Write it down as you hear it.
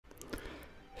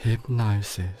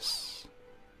Hypnosis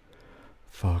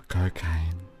for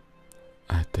cocaine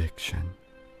addiction.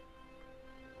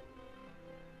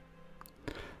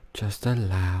 Just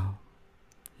allow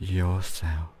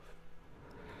yourself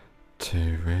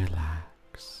to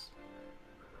relax.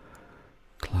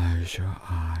 Close your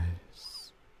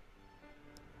eyes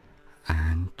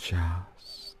and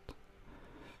just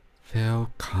feel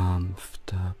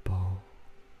comfortable,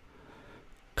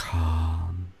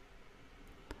 calm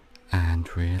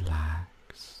and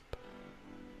relaxed,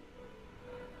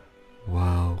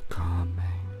 welcoming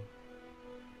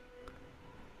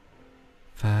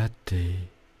the deep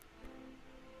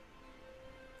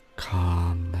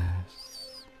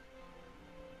calmness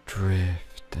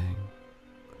drifting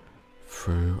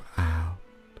throughout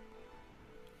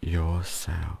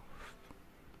yourself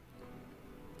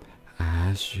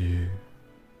as you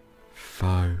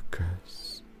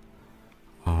focus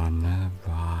on the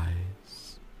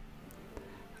rise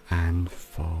and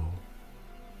fall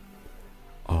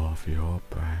of your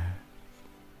breath.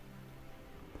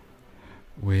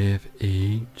 With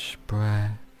each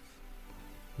breath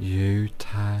you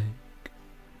take,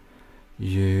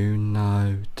 you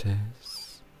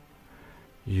notice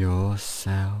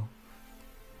yourself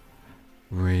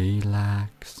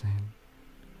relaxing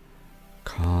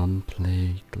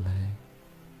completely.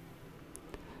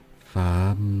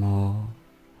 The more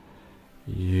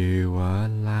you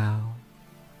allow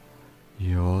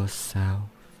yourself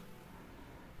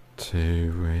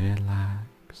to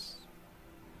relax,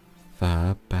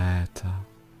 the better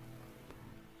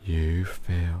you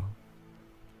feel,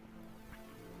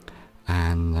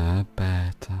 and the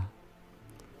better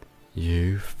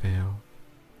you feel,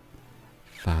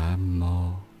 the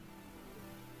more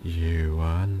you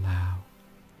allow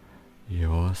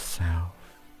yourself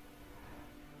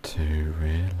to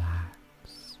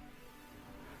relax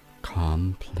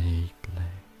completely.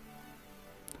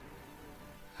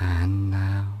 And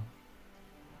now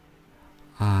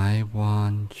I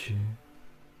want you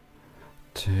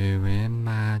to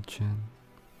imagine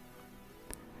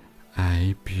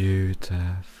a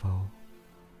beautiful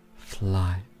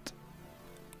flight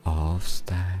of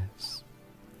stairs,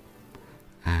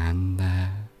 and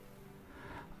there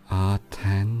are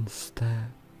 10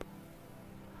 steps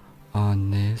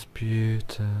on this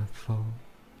beautiful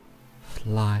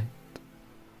flight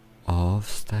of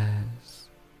stairs,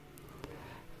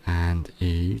 and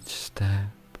each step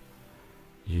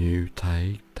you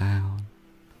take down,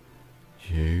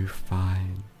 you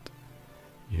find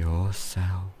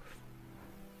yourself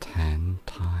 10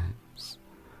 times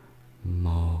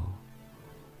more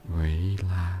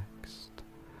relaxed,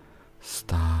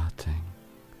 starting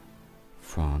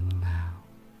from now.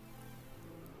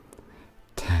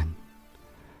 10.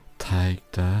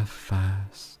 Take the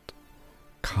first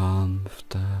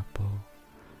comfortable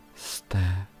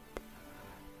step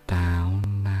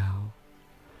down now,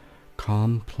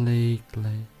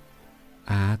 completely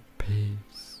at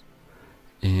peace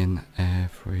in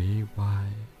every way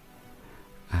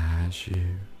as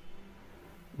you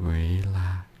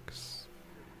relax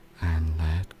and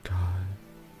let go.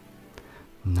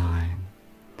 9.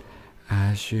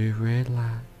 As you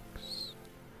relax,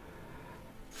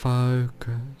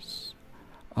 focus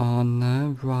on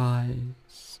the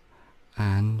rise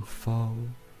and fall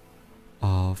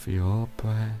of your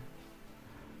breath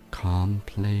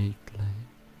completely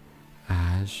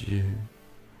as you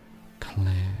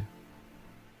clear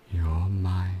your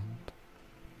mind.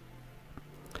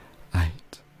 8.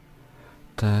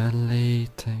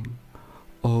 Deleting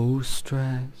all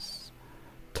stress,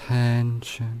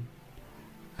 tension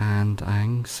and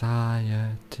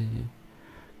anxiety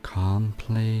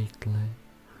completely,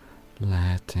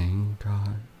 letting go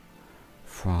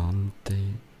from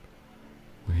deep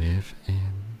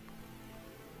within.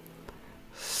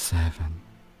 7.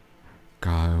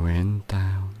 Going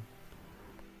down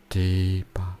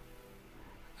deeper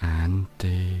and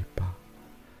deeper,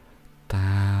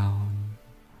 down,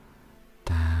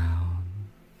 down,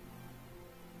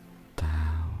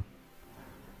 down.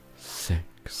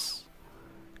 6.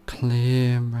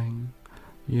 Clearing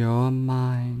your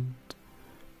mind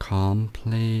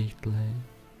completely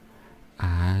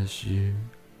as you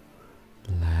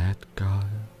let go,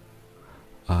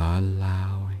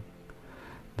 allowing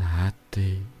that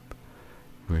deep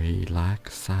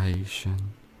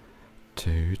relaxation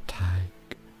to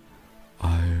take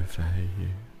over you.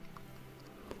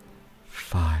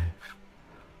 5.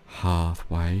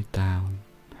 Halfway down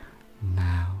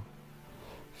now,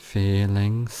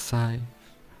 feeling safe,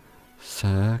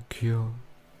 secure,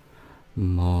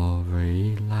 more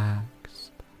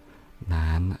relaxed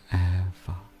than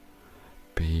ever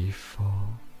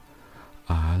before,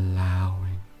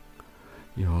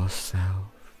 yourself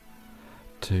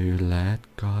to let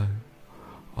go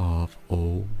of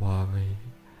all worry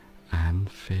and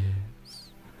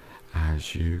fears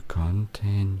as you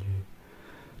continue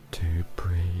to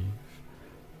breathe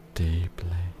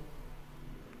deeply.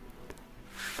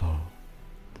 4.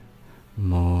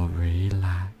 More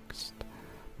relaxed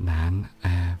than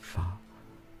ever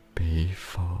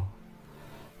before,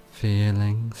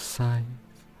 feeling safe,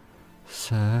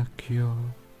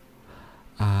 secure,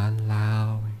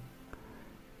 allowing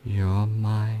your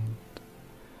mind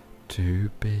to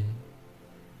be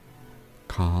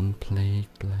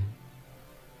completely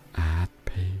at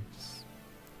peace.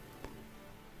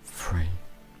 3.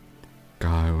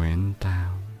 Going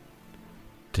down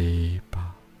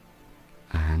deeper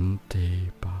and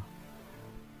deeper,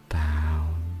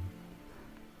 down,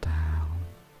 down,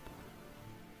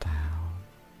 down.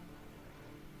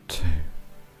 2.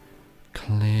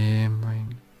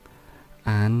 Clearing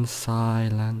and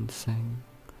silencing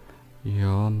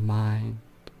your mind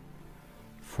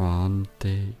from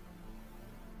deep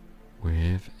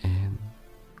within.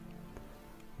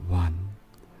 1.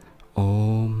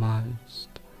 Almost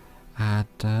at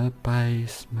the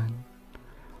basement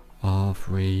of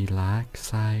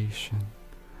relaxation,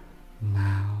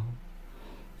 now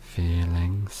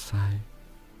feeling safe,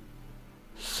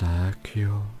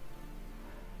 secure,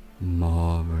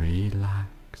 more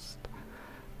relaxed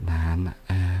than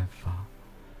ever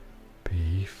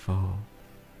before.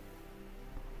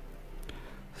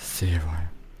 0.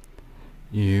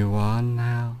 You are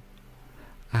now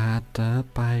at the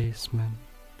basement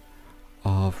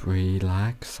of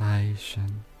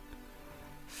relaxation,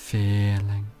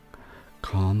 feeling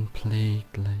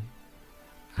completely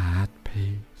at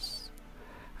peace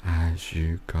as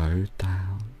you go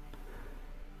down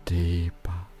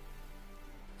deeper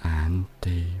and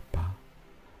deeper,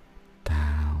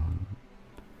 down,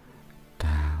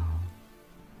 down,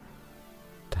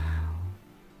 down.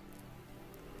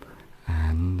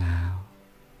 And now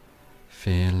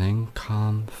feeling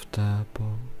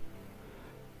comfortable,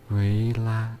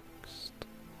 relaxed,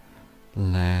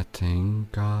 letting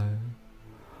go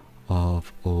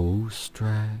of all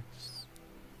stress,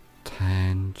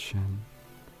 tension,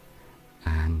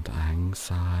 and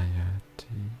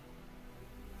anxiety.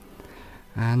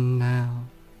 And now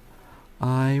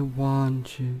I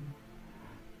want you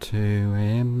to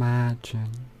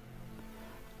imagine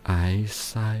a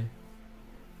safe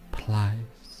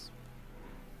place.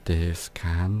 This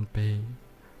can be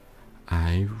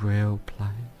a real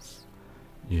place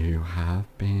you have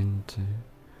been to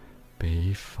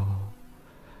before,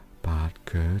 but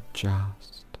could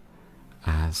just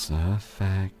as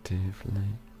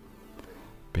effectively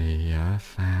be a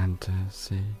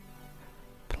fantasy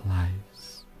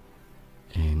place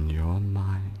in your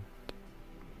mind.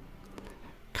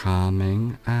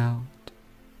 Coming out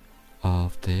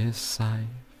of this safe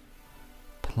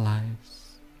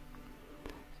place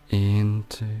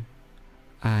into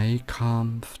a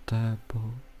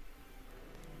comfortable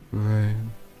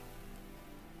room,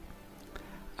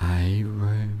 a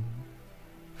room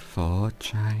for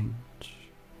change,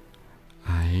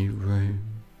 a room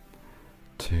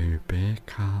to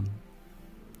become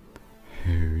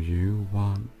who you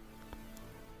want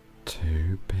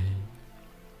to be,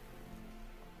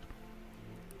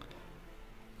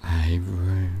 a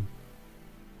room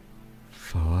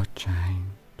for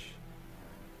change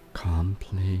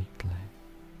completely.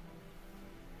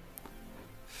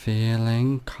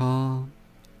 Feeling calm,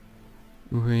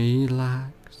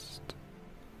 relaxed,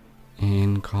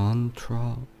 in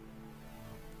control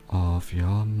of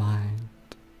your mind,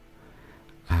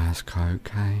 as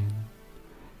cocaine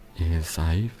is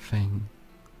a thing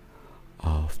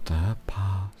of the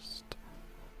past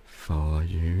for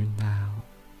you now.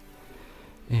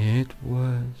 It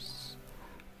was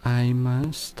a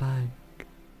mistake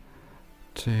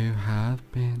to have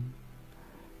been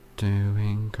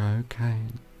doing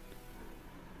cocaine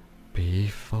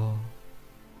before,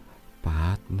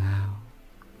 but now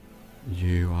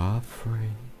you are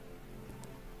free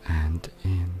and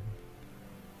in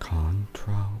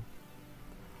control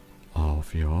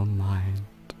of your mind,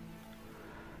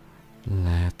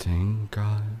 letting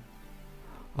go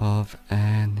of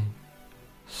any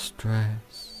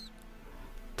stress,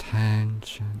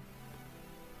 tension,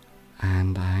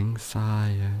 and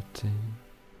anxiety,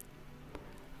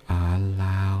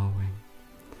 allowing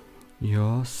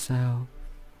yourself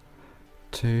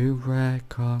to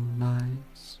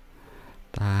recognize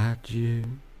that you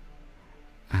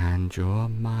and your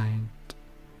mind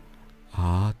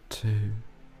are two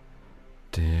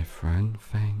different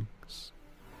things,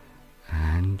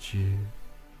 and you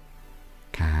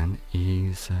can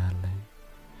easily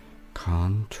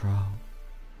control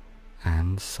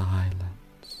and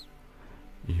silence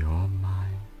your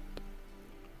mind,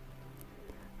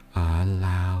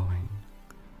 allowing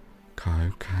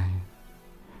cocaine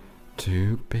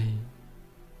to be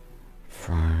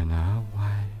thrown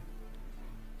away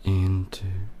into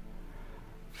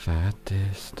the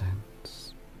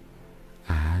distance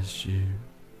as you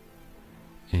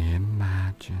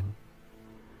imagine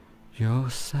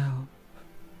yourself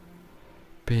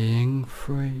being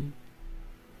free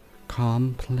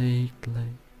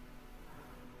completely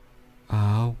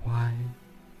away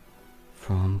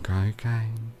from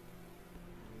cocaine.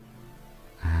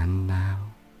 And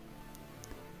now,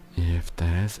 if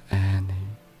there's any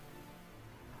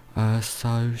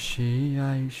association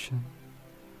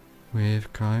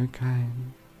with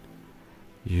cocaine,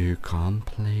 you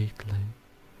completely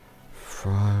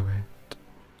throw it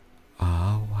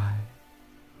away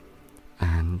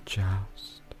and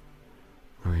just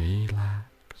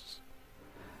relax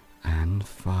and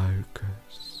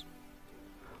focus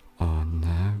on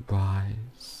the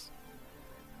rise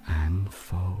and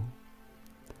fall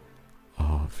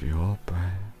of your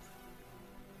breath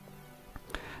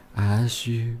as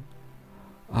you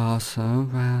are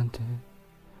surrounded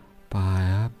by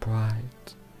a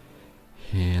bright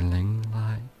healing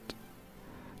light.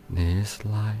 This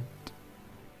light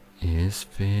is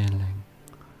filling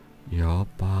your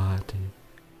body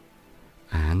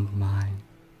and mind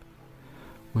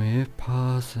with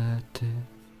positive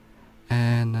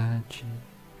energy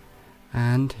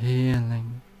and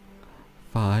healing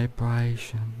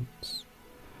vibrations.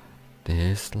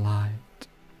 This light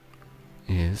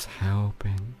is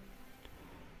helping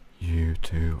you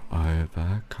to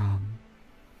overcome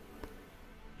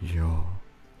your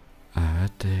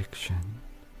addiction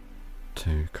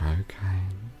to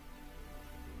cocaine.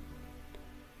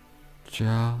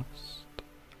 Just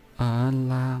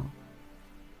allow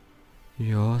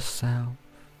yourself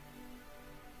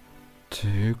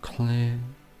to clear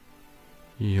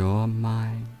your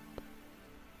mind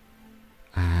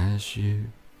as you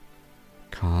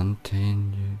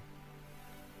continue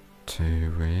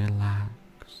to relax.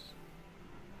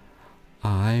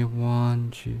 I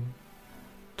want you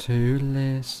to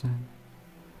listen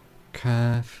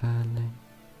carefully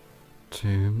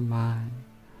to my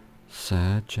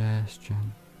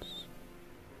suggestions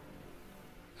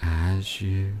as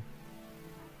you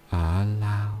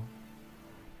allow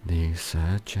these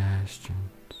suggestions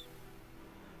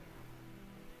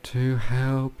to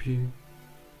help you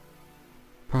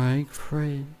break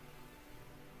free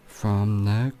from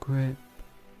the grip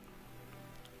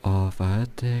of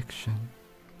addiction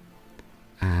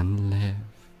and live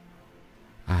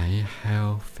a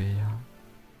healthier,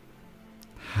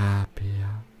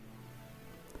 happier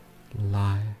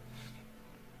life.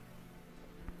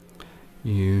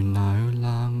 You no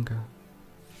longer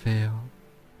feel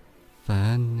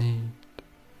the need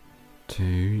to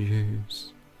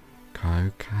use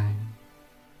cocaine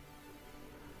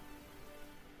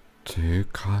to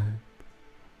cope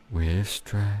with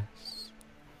stress,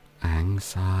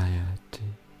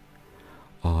 anxiety,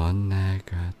 or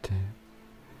negative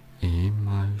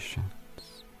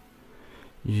emotions.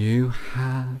 You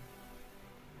have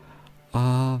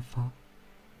other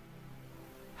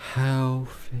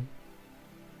healthy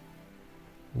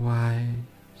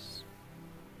ways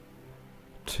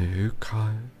to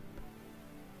cope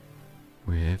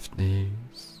with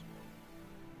these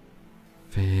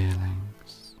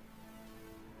feelings.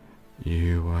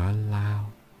 You allow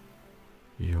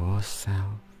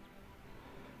yourself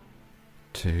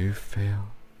to feel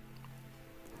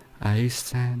a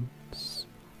sense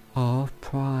of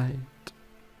pride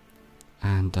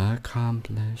and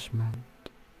accomplishment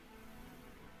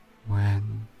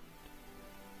when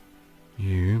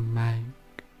you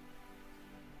make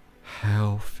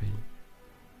healthy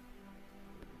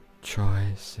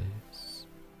choices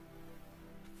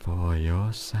for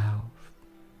yourself.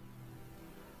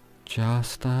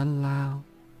 Just allow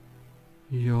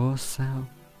yourself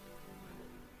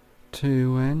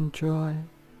to enjoy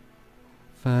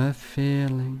the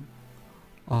feeling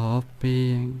of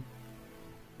being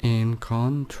in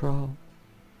control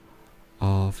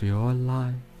of your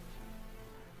life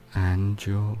and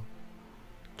your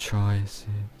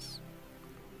choices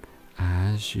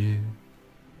as you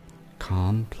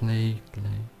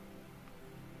completely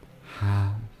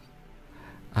have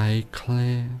a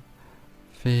clear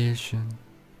vision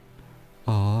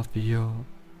of your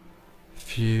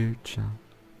future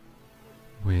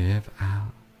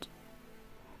without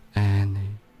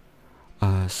any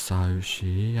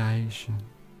association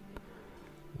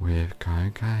with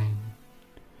cocaine.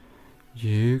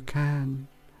 You can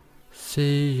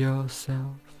see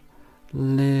yourself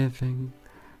living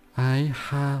a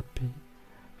happy,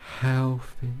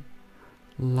 healthy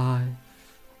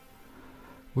life,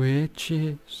 which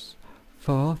is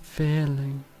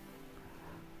fulfilling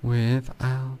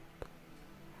without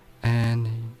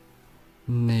any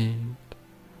need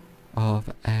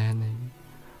of any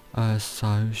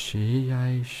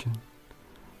association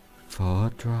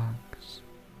for drugs.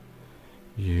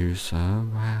 You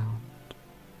surround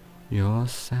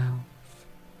yourself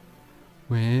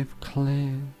with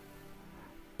clear,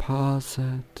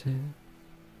 positive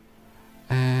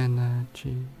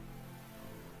energy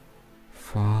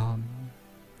from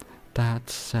that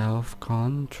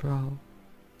self-control,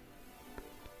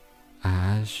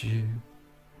 as you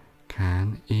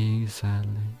can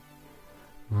easily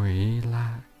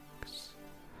relax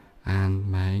and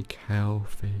make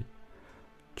healthy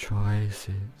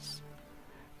choices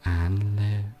and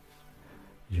live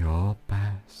your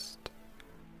best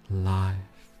life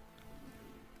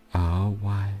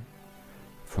away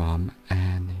from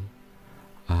any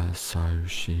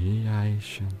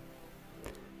association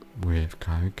with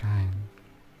cocaine.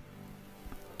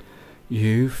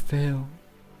 You feel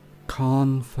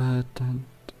confident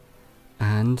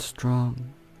and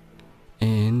strong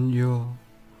in your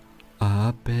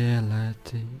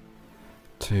ability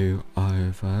to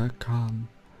overcome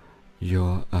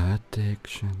your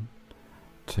addiction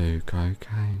to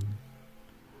cocaine.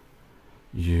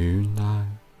 You know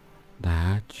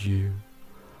that you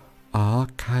are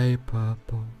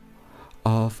capable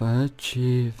of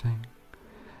achieving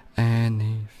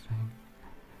anything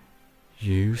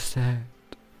you set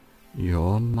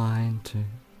your mind to,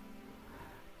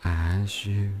 as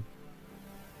you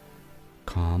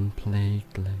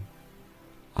completely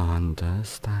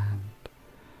understand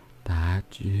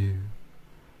that you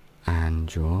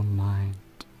and your mind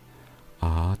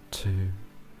are two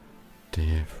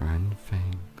different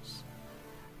things,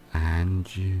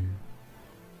 and you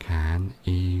can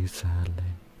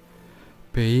easily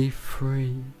be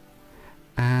free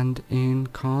and in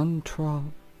control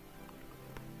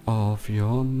of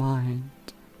your mind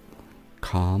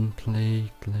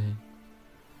completely,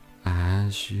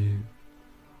 as you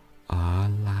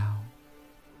allow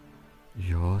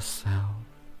yourself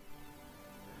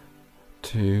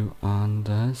to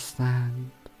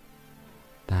understand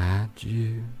that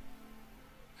you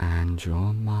and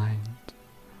your mind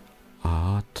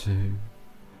are two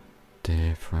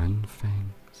different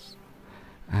things,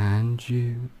 and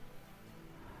you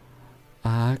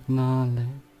acknowledge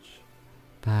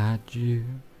that you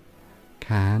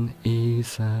can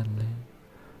easily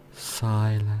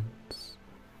silence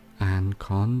and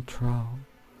control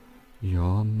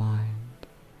your mind,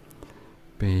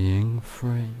 being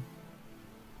free,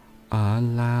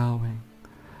 allowing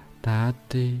that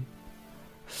deep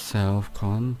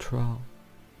self-control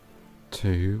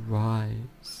to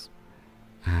rise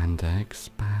and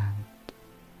expand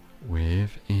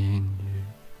within you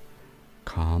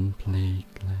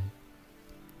completely,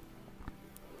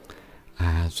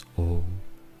 as all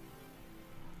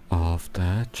of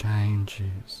the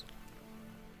changes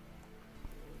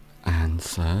and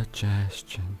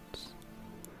suggestions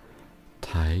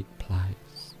take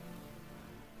place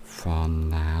from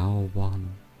now on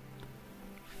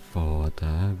for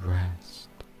the rest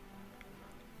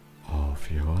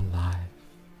of your life.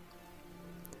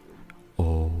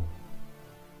 All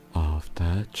of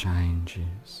the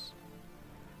changes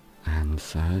and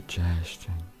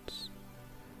suggestions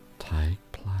take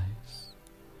place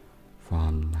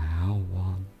from now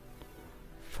on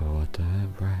for the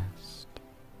rest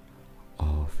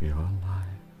of your life.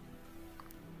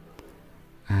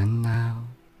 And now,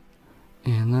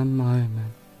 in a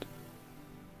moment,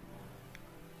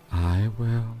 I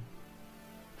will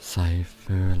say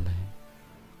fully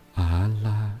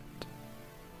alert,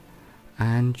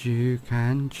 and you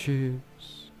can choose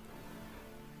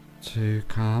to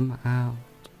come out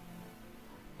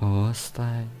or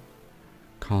stay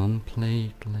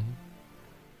completely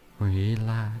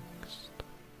relaxed.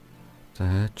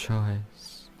 The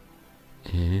choice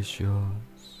is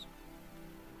yours,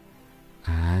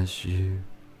 as you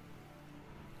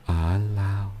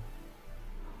allow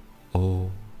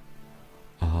all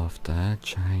of the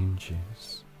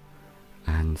changes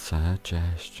and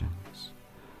suggestions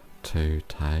to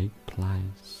take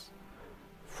place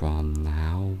from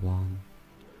now on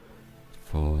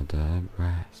for the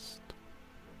rest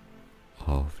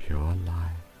of your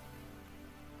life.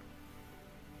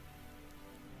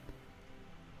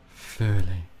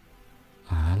 Fully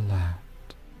alert.